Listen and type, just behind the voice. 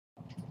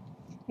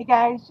Hey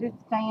guys, it's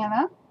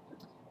Diana,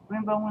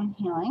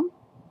 RainbowMoonHealing.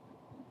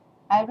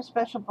 I have a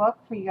special book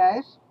for you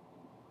guys.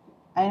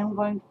 I am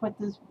going to put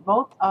this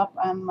both up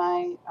on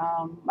my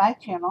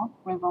channel,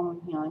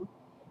 RainbowMoonHealing,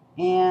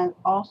 and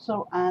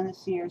also on the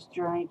Seer's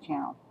Journey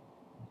channel,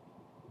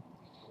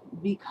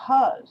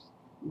 because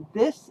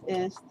this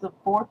is the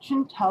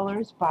Fortune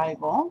Teller's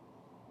Bible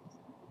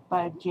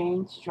by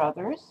Jane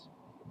Struthers.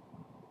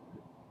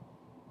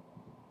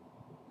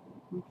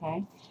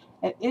 Okay,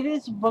 and it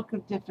is a book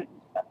of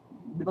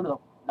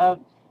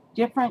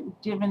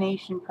different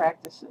divination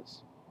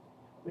practices,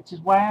 which is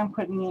why I'm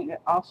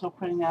also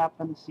putting it up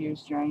on the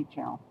Seer's Journey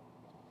channel.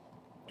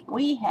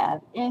 We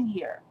have in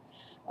here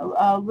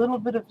a little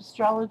bit of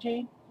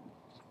astrology,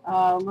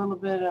 a little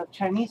bit of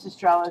Chinese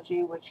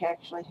astrology, which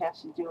actually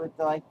has to do with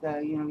the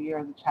year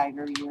of the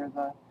tiger, year of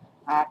the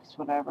ox,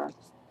 whatever.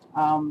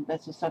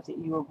 That's the stuff that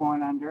you were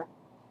born under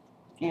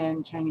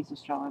in Chinese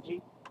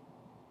astrology.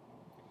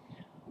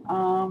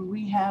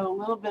 We have a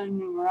little bit of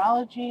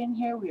numerology in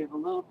here. We have a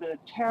little bit of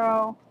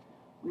tarot.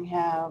 We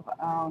have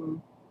a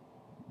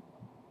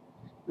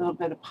little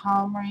bit of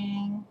palm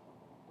reading.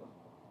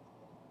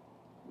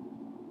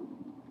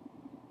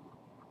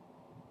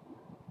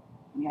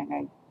 Yeah,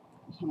 guys,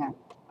 hang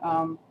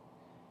on.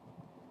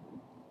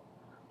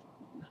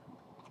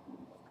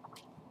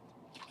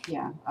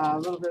 Yeah, a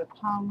little bit of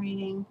palm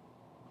reading.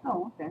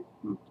 Oh, okay.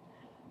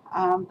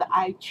 The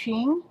I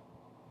Ching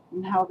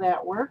and how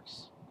that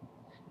works.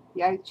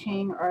 The I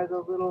Ching are the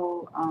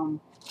little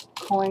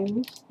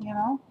coins,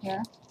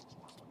 here.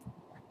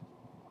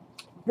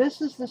 This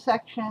is the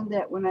section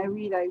that when I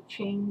read I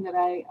Ching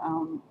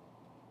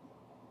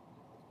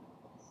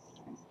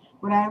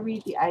when I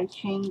read the I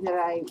Ching that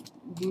I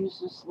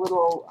use this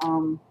little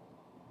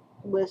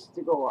list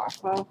to go off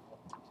of.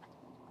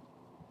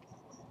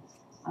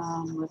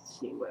 Let's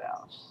see what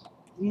else.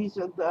 These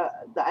are the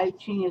I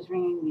Ching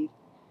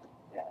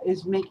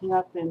is making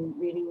up and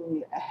reading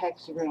the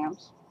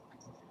hexagrams.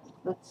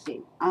 Let's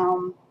see.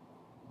 Oh,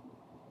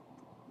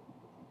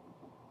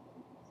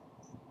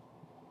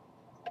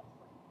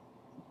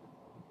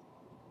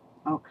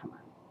 come on.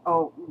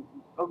 Oh,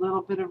 a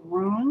little bit of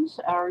runes,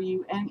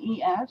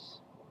 R-U-N-E-S,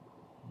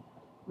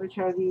 which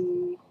are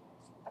the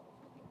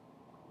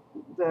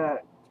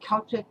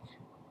Celtic,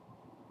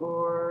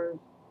 or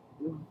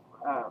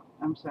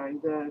I'm sorry,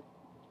 the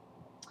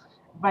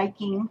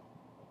Viking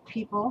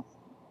people.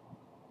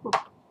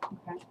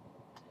 Okay.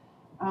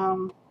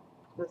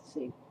 Let's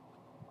see.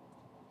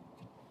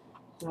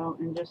 So,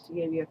 and just to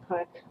give you a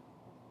quick,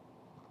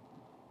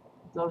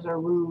 those are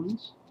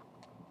runes.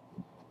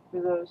 For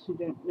those who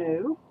don't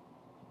know,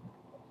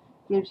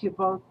 gives you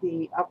both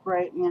the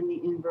upright and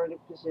the inverted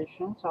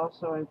positions.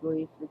 Also, I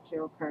believe for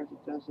tarot cards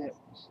it does that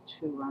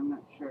too. I'm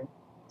not sure.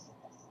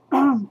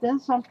 Then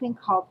something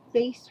called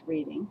face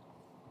reading,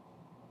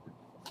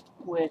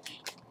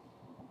 which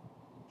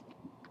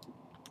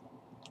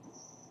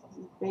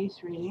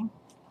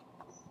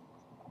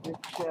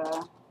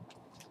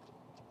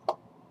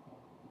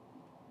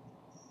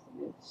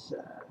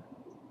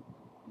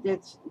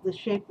it's the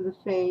shape of the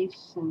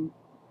face and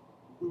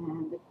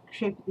the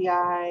shape of the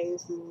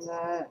eyes and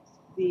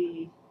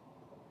the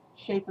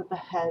shape of the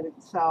head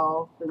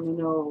itself and the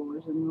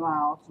nose and the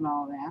mouth and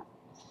all that.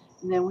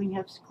 And then we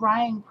have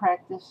scrying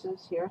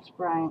practices here,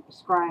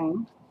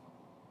 scrying,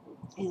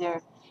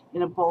 either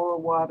in a bowl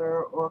of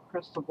water or a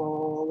crystal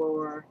bowl,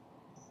 or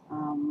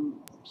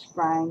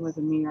scrying with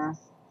a mirror.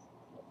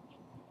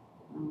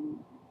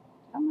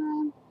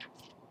 Come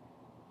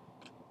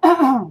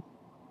on.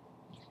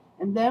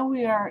 And then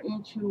we are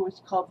into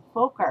what's called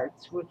folk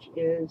arts, which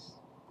is,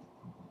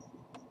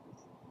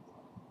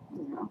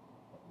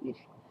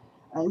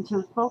 into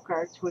the folk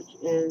arts, which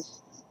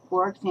is,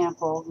 for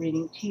example,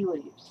 reading tea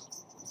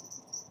leaves.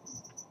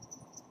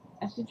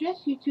 I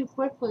suggest you two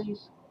quit,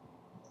 please.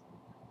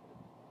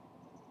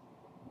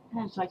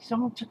 It's like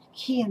someone took a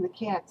key in the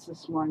cats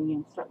this morning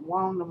and started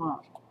winding them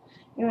up.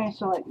 Anyway,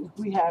 so like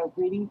we have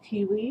reading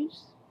tea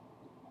leaves.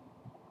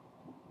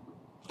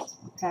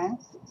 Okay.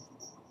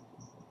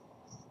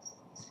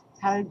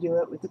 How to do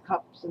it with the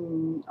cups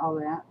and all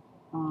that.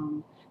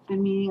 The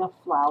meaning of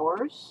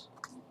flowers.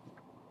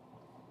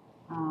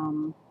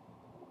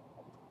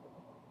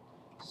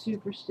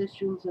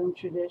 Superstitions and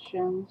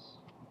traditions.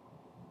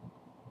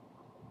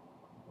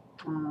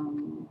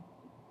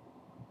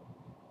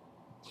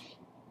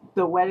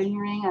 The wedding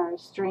ring or a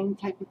string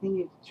type of thing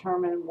to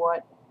determine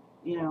what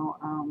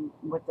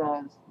what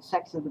the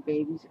sex of a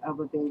baby's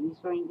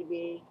going to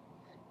be.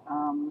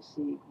 Let's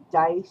see,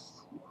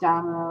 dice,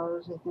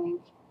 dominoes, I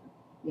think.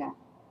 Yeah.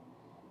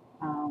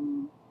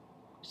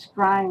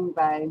 Scrying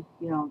by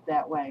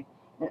that way.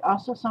 And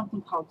also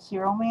something called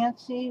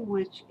ceromancy,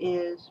 which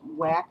is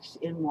wax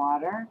in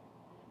water.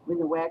 When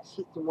the wax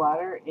hits the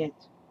water,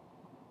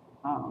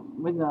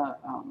 when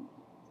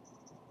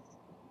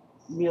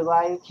you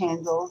light a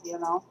candle,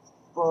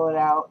 blow it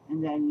out,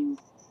 and then you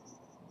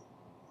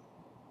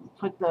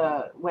put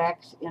the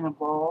wax in a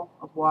bowl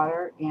of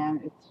water,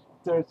 and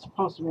they're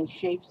supposed to make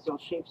shapes.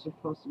 Those shapes are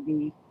supposed to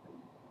be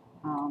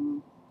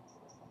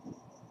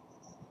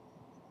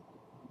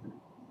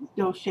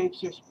those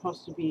shapes are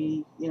supposed to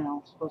be, you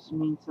know, supposed to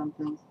mean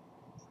something.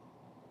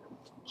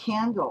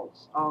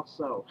 Candles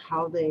also,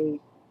 how they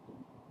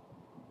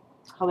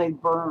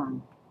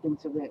burn,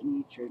 things of that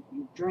nature.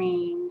 Your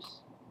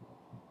dreams,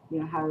 you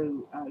know, how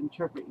to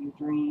interpret your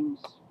dreams.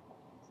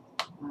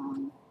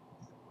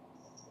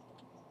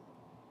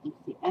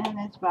 And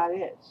that's about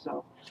it.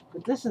 So,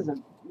 but this is a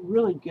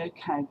really good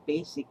kind of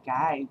basic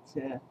guide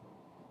to,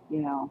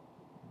 you know,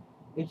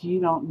 if you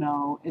don't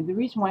know. And the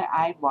reason why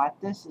I bought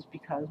this is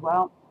because,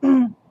 well,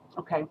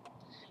 okay,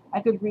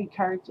 I could read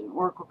cards and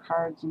oracle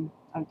cards and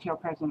tarot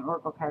cards and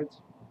oracle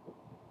cards,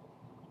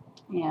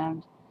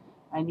 and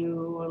I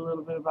knew a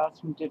little bit about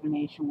some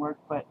divination work,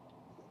 but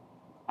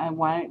I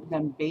wanted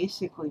them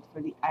basically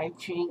for the I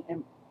Ching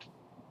and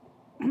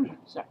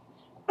sorry,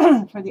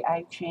 for the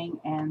I Ching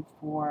and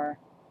for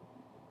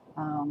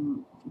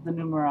the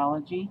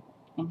numerology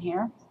in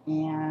here,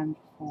 and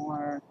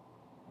for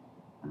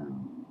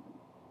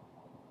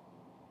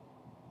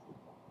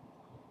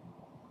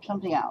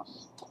something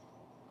else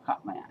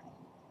caught my eye.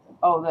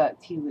 Oh, the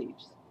tea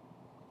leaves.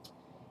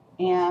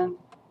 And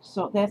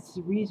so that's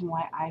the reason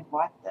why I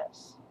bought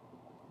this.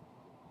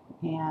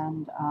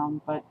 And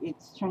but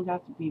it's turned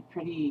out to be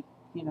pretty,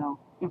 you know,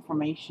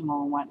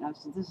 informational and whatnot.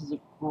 So this is a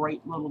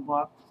great little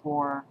book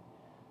for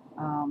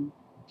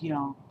you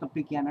know, the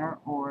beginner,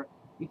 or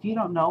if you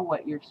don't know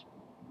what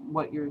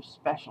your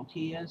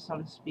specialty is, so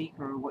to speak,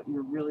 or what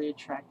you're really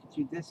attracted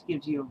to. This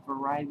gives you a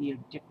variety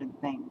of different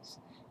things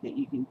that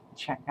you can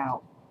check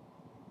out.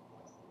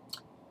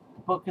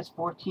 The book is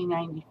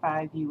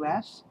 $14.95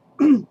 US,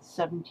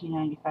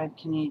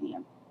 $17.95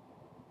 Canadian.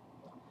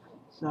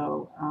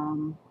 So,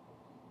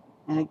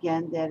 and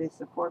again, that is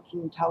the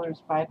Fortune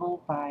Teller's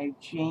Bible by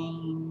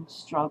Jane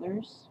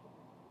Struthers.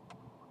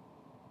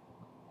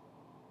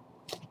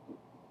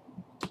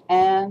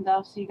 And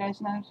I'll see you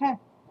guys another time.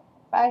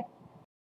 Bye.